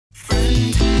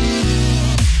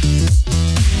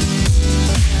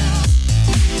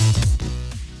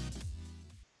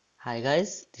Hi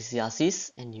guys, this is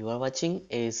Assis and you are watching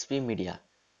ASP Media.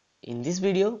 In this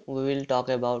video, we will talk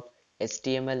about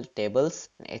HTML tables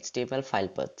and HTML file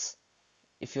paths.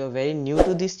 If you are very new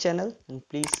to this channel, then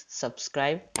please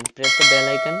subscribe and press the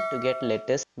bell icon to get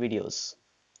latest videos.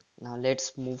 Now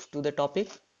let's move to the topic.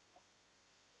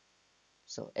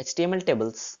 So HTML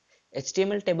tables.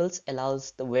 HTML tables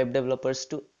allows the web developers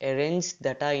to arrange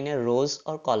data in a rows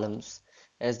or columns,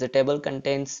 as the table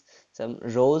contains some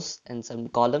rows and some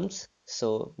columns.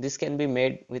 So this can be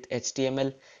made with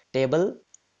HTML table,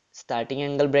 starting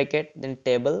angle bracket, then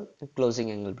table and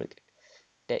closing angle bracket.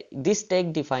 This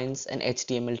tag defines an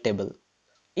HTML table.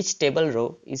 Each table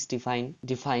row is defined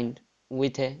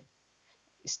with a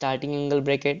starting angle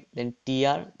bracket, then tr,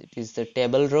 that is the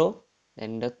table row,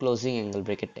 and the closing angle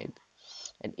bracket tag.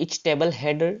 And each table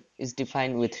header is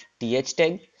defined with th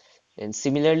tag. And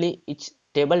similarly, each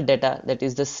table data, that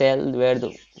is the cell where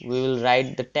we will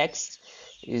write the text,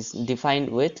 is defined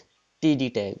with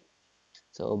td tag.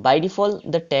 So by default,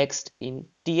 the text in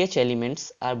th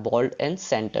elements are bold and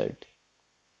centered.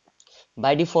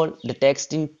 By default, the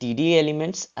text in td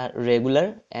elements are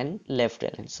regular and left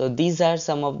aligned. So these are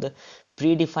some of the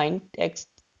predefined text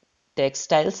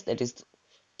styles, that is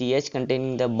th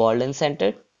containing the bold and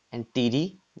centered, and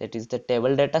td, that is the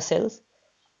table data cells,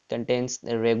 contains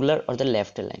the regular or the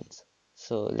left lines.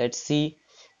 So let's see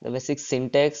the basic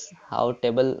syntax, how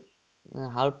table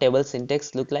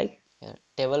syntax look like. Here,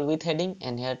 table with heading,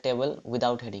 and here table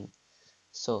without heading.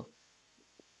 So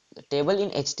the table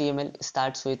in HTML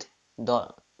starts with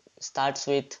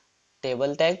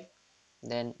table tag,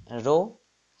 then row,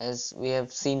 as we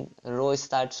have seen, row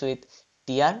starts with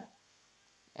tr,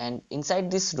 and inside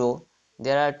this row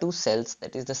there are two cells,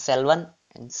 that is the cell 1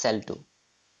 and cell 2.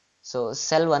 So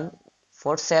cell 1,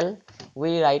 for cell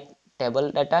we write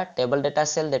table data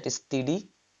cell, that is td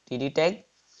tag.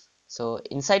 So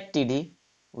inside td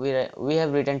we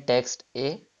have written text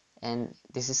a, and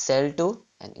this is cell 2,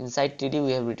 and inside td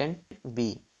we have written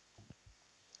b,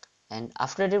 and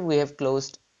after that we have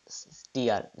closed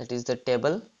tr, that is the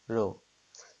table row.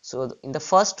 So in the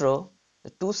first row the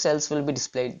two cells will be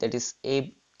displayed, that is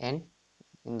a, and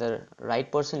in the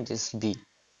right portion it is b.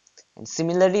 And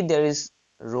similarly there is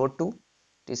row 2,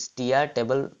 it is tr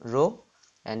table row,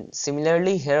 and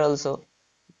similarly here also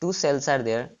two cells are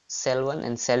there, cell 1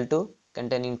 and cell 2,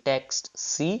 containing text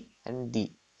c and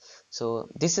d. So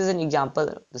this is an example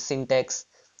of the syntax,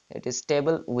 it is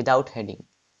table without heading.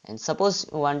 And suppose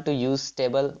you want to use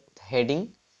table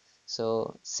heading,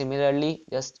 so similarly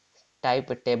just type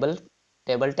a table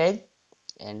tag,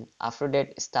 and after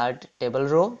that start table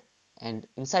row, and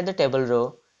inside the table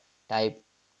row type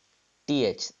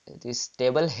th, this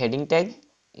table heading tag.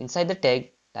 Inside the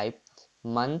tag type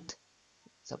month,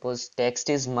 suppose text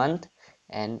is month,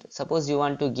 and suppose you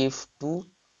want to give two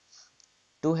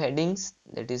headings,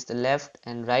 that is the left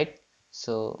and right.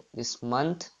 So this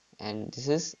month and this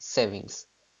is savings.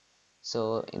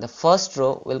 So in the first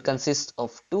row will consist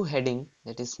of two heading,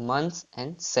 that is months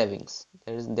and savings.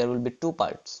 There will be two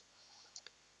parts.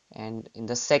 And in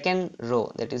the second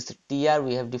row, that is the tr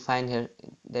we have defined here,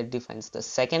 that defines the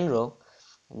second row.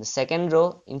 And the second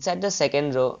row, inside the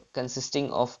second row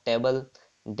consisting of table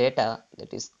data,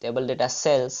 that is table data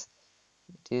cells,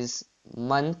 it is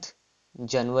month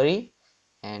January,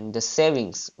 and the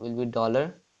savings will be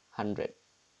 $100.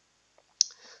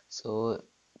 So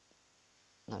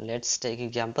now let's take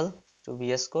example to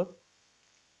VS Code.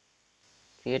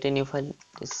 Create a new file,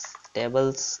 this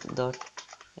tables.html,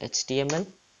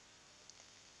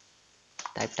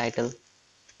 type title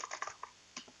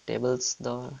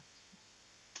tables.html.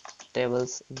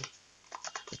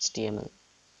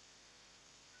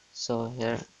 So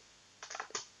here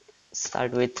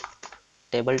start with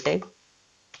table tag,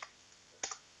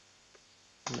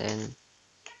 then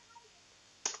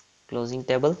closing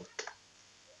table,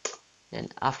 then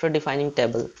after defining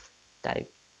table type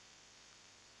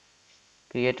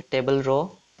create a table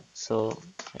row. So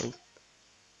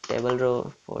table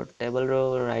row, for table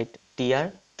row write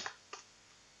tr,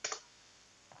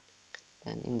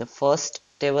 and in the first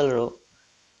table row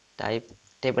type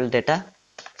table data,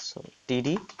 so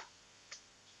td,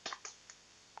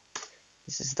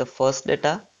 this is the first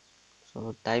data,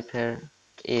 so type here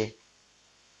a,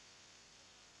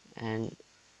 and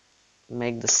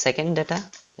make the second data,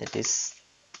 that is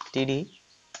td,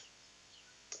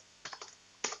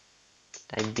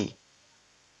 type b.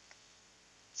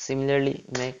 Similarly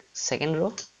make second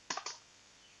row,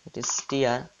 that is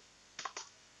tr,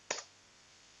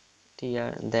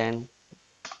 then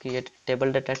create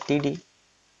table data td,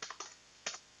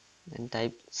 then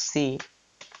type c,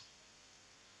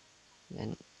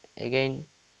 then again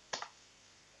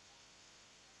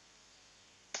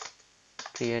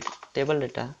create table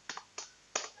data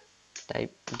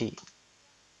type D.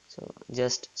 So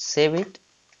just save it,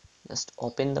 just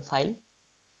open the file,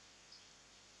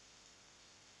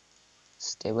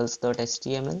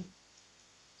 tables.html.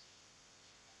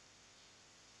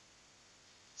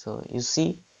 So you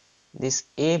see this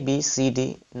A, B, C,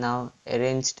 D now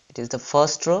arranged. It is the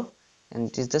first row and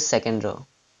it is the second row.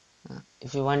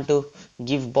 If you want to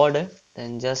give border,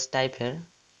 then just type here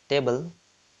table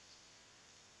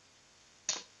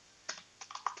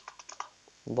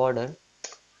border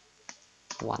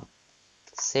 1.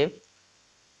 Save,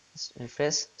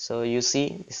 refresh. So you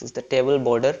see this is the table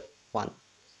border 1.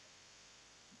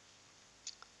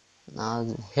 Now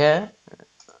here,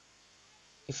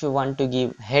 if you want to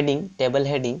give heading, table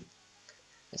heading,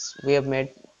 yes, we have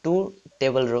made two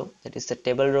table row, that is the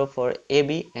table row for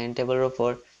AB and table row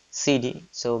for CD.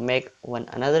 So make one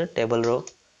another table row,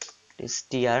 it is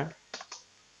TR,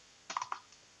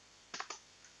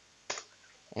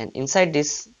 and inside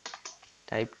this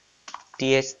type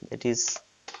TH, that is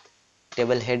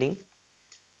table heading.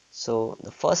 So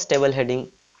the first table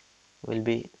heading will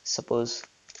be suppose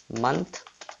month,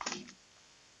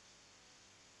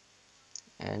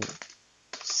 and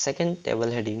second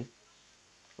table heading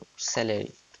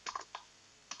salary.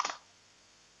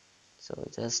 So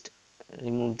just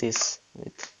remove this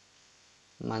with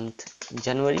month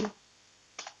January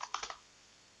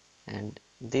and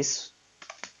this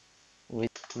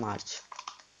with March.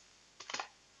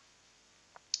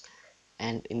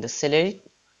 And in the salary,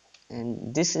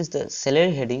 and this is the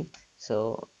salary heading,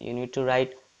 so you need to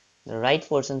write the right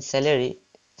portion salary.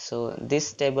 So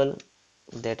this table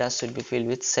data should be filled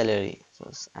with salary.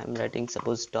 So I'm writing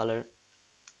suppose $340,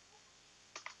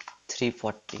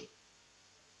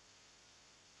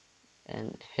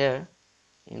 and here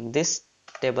in this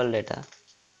table data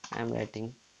I'm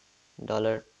writing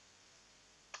 $330.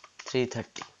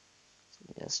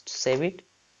 Just save it.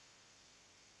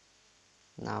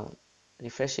 Now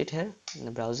refresh it here in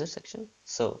the browser section.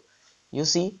 So you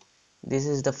see this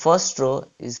is the first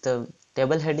row is the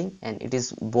table heading and it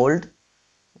is bold,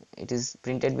 it is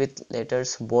printed with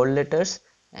letters, bold letters,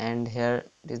 and here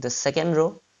it is the second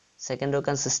row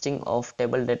consisting of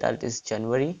table data, it is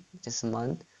January, it is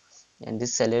month, and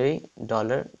this salary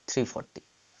 $340.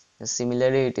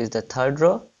 Similarly, it is the third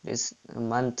row, it is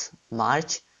month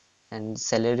March, and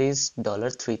salary is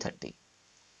 $330.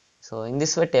 So in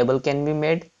this way table can be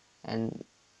made. And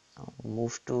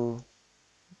move to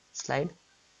slide.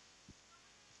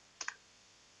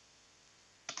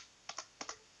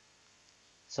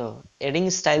 So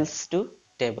adding styles to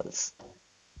tables.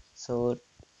 So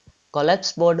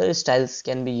collapse border styles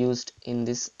can be used in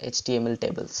this HTML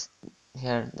tables.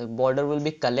 Here the border will be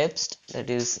collapsed,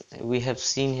 that is we have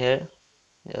seen here.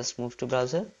 Just move to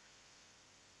browser,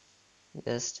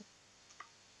 just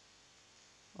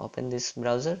open this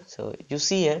browser. So you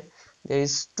see here there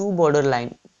is two border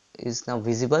line is now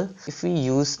visible. If we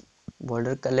use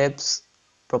border collapse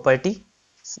property,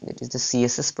 that is the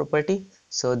CSS property,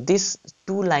 so this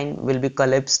two line will be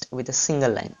collapsed with a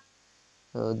single line.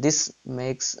 So this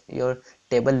makes your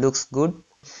table looks good.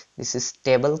 This is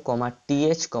table comma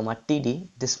th comma td.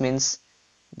 This means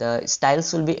the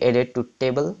styles will be added to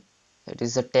table. It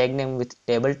is a tag name with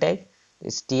table tag,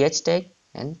 is th tag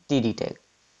and td tag.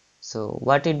 So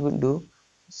what it will do,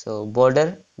 so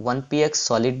border 1px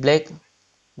solid black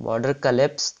border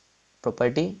collapse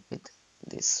property with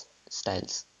these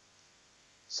styles.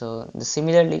 So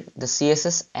similarly the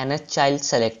CSS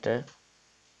nth-child-selector,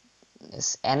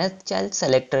 this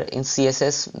nth-child-selector in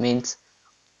CSS means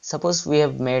suppose we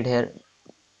have made here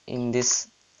in this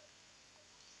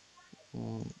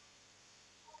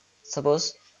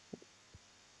suppose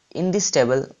in this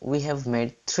table we have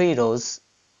made 3 rows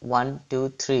 1 2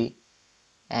 3,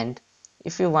 and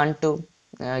if you want to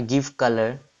give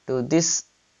color to this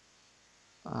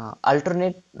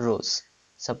alternate rows,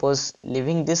 suppose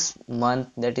leaving this month,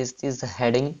 that is the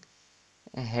heading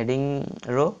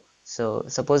row. So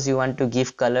suppose you want to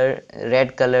give color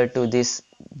red color to this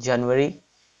January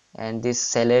and this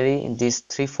salary in these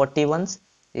 341s,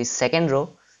 this second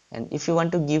row, and if you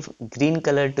want to give green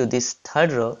color to this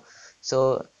third row,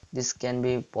 so this can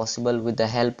be possible with the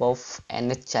help of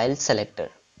nth-child-selector.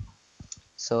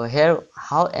 So here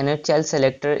how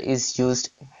nth-child-selector is used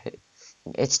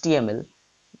in HTML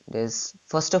is,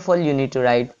 first of all you need to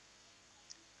write,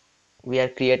 we are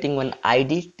creating one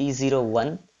ID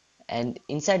T01, and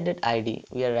inside that ID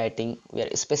we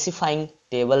are specifying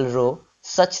table row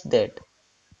such that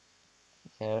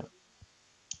here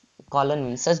colon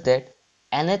means such that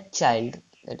nth child,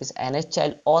 that is nth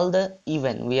child, all the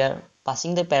even, we are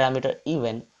passing the parameter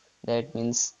even, that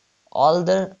means all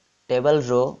the table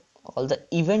row, all the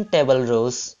event table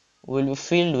rows will be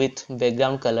filled with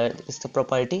background color. That is the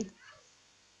property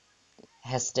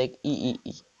hashtag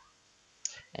EEE.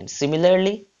 And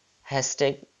similarly,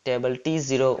 hashtag table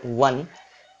T01,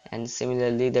 and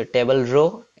similarly the table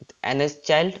row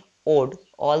nth-child odd,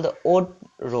 all the odd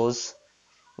rows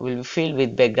will be filled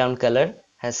with background color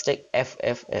hashtag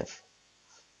FFF.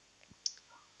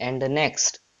 And the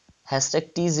next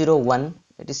hashtag T01,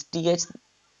 that is TH,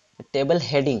 the table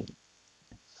heading,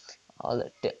 all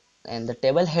the and the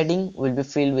table heading will be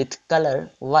filled with color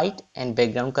white and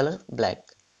background color black.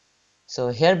 So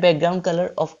here background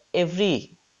color of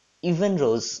every even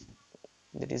rows,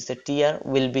 that is the tr,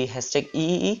 will be hashtag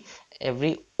EEE.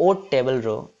 Every odd table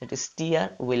row, that is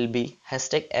tr, will be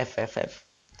hashtag FFF.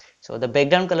 So the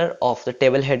background color of the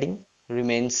table heading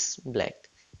remains black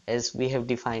as we have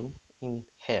defined in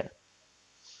here.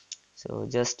 So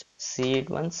just see it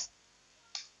once.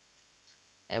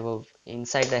 Above,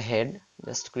 inside the head,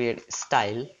 just create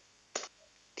style,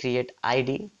 create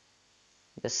id,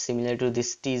 just similar to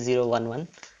this T011.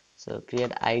 So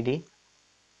create id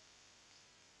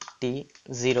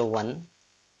T01,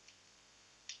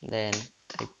 then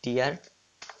type tr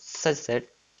such that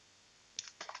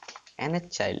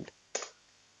nth child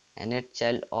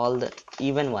all the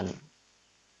even one.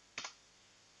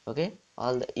 Okay,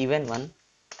 all the even one,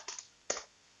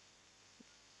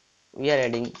 we are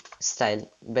adding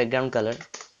style background color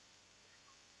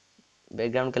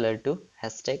to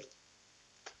hashtag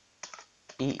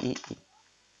EEE,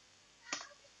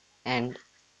 and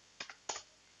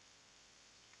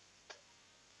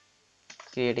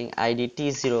creating id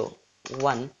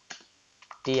T01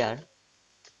 tr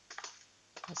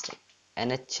hashtag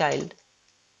nth-child,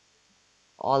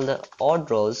 all the odd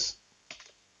rows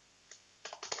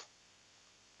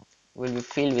will be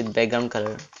filled with background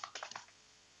color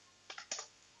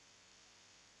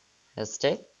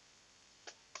hashtag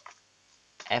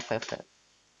FFF. It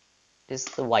is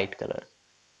the white color,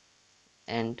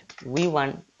 and we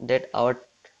want that our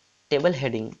table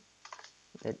heading,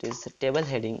 that is the table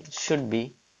heading, should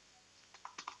be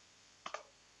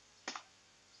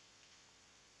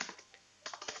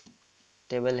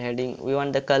table heading. We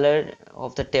want the color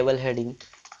of the table heading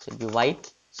should be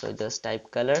white, so just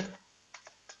type color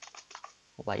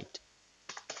white,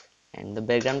 and the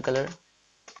background color,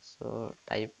 so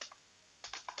type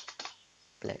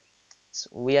black. So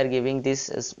we are giving this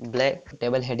as black.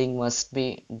 Table heading must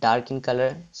be dark in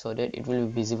color so that it will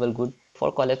be visible good.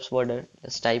 For collapse border,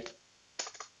 just type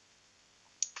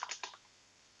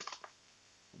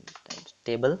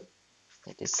table,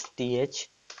 that is th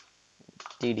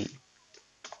td.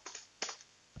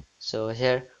 So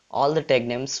here all the tag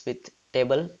names with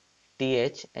table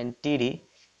th and td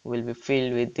will be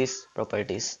filled with these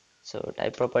properties. So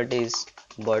type properties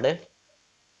border,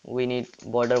 we need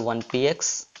border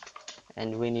 1px,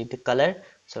 and we need the color,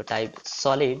 so type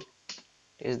solid,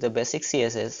 is the basic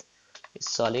css, is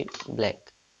solid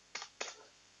black.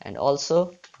 And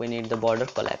also we need the border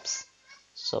collapse,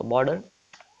 so border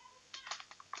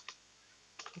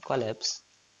collapse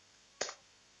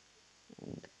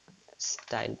and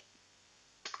style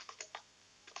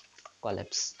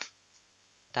collapse,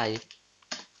 type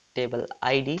table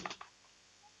id,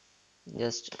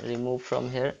 just remove from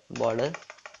here border,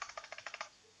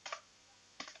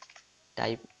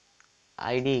 type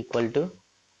id equal to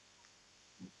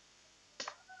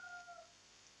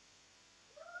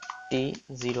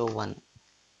T01,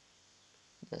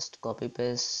 just copy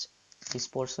paste these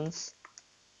portions,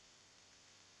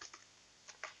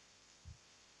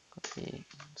 copy,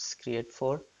 let's create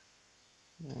for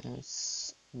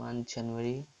it's month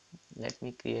January, let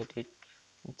me create it,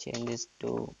 change this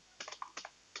to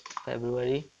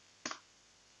February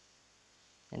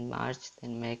and March,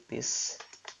 then make this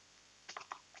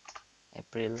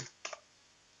April,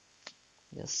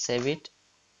 just save it,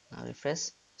 now refresh.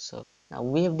 So now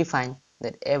we have defined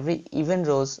that every even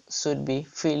rows should be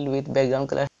filled with background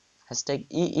color hashtag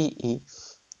EEE,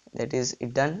 that is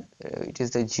it done. It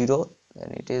is the 0,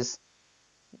 then it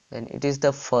is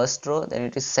the first row, then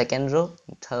it is second row,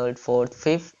 third, fourth,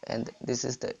 fifth, and this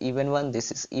is the even one,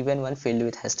 this is even one filled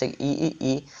with hashtag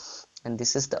EEE, and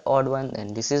this is the odd one,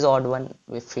 and this is odd one,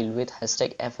 we filled with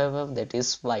hashtag FFF, that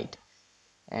is white.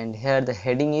 And here the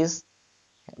heading is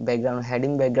background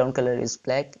color is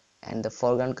black, and the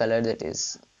foreground color, that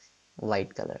is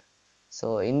white color.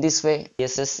 So in this way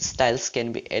CSS styles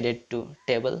can be added to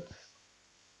table.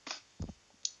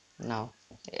 Now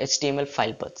HTML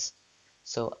file paths.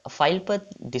 So a file path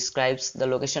describes the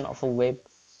location of a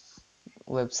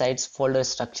website's folder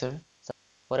structure. So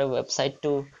for a website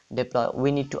to deploy,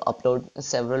 we need to upload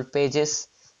several pages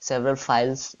several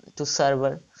files to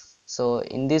server. So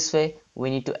in this way we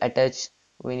need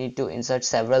to insert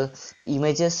several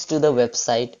images to the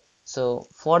website. So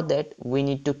for that we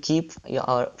need to keep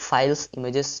our files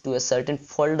images to a certain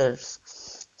folders.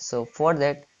 So for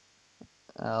that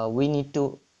we need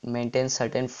to maintain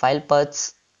certain file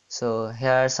paths. So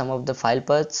here are some of the file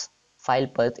paths. File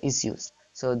path is used.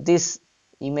 So this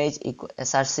image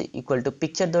src equal to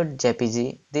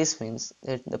picture.jpg. This means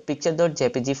that the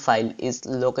picture.jpg file is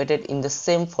located in the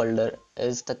same folder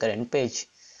as the current page.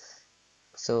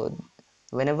 So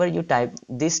whenever you type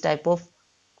this type of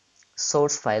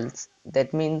source files,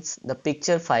 that means the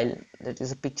picture file, that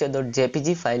is a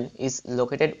picture.jpg file, is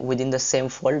located within the same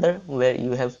folder where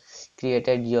you have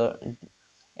created your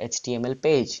HTML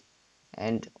page.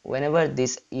 And whenever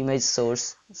this image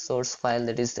source file,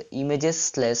 that is the images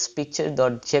slash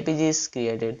picture.jpg is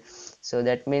created, so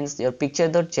that means your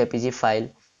picture.jpg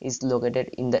file is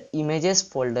located in the images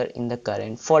folder in the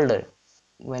current folder.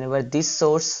 Whenever this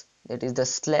source, that is the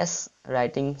slash,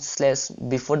 writing slash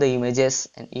before the images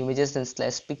and images and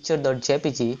slash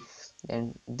picture.jpg,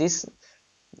 then this,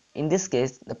 in this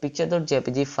case the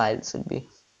picture.jpg file should be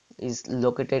is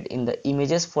located in the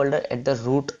images folder at the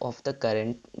root of the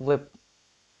current web.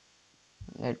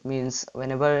 That means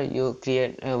whenever you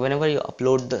whenever you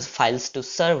upload the files to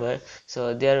server,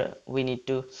 so there we need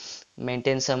to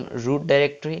maintain some root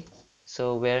directory.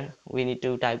 So where we need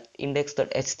to type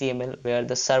index.html, where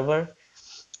the server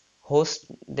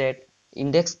hosts that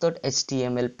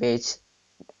index.html page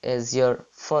as your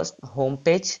first home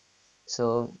page.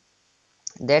 So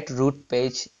that root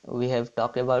page we have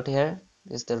talked about here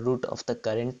is the root of the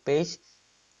current page,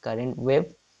 current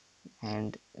web,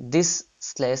 and this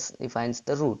slash defines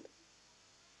the root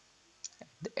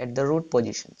at the root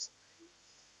positions.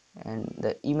 And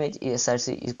the image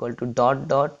src equal to dot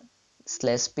dot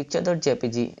slash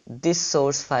picture.jpg. This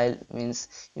source file means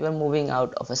you are moving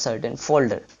out of a certain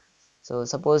folder. So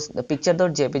suppose the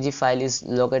picture.jpg file is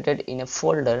located in a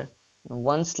folder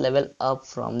once level up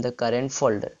from the current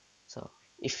folder. So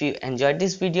if you enjoyed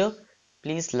this video,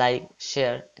 please like,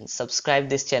 share and subscribe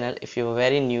this channel if you are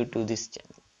very new to this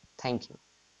channel. Thank you.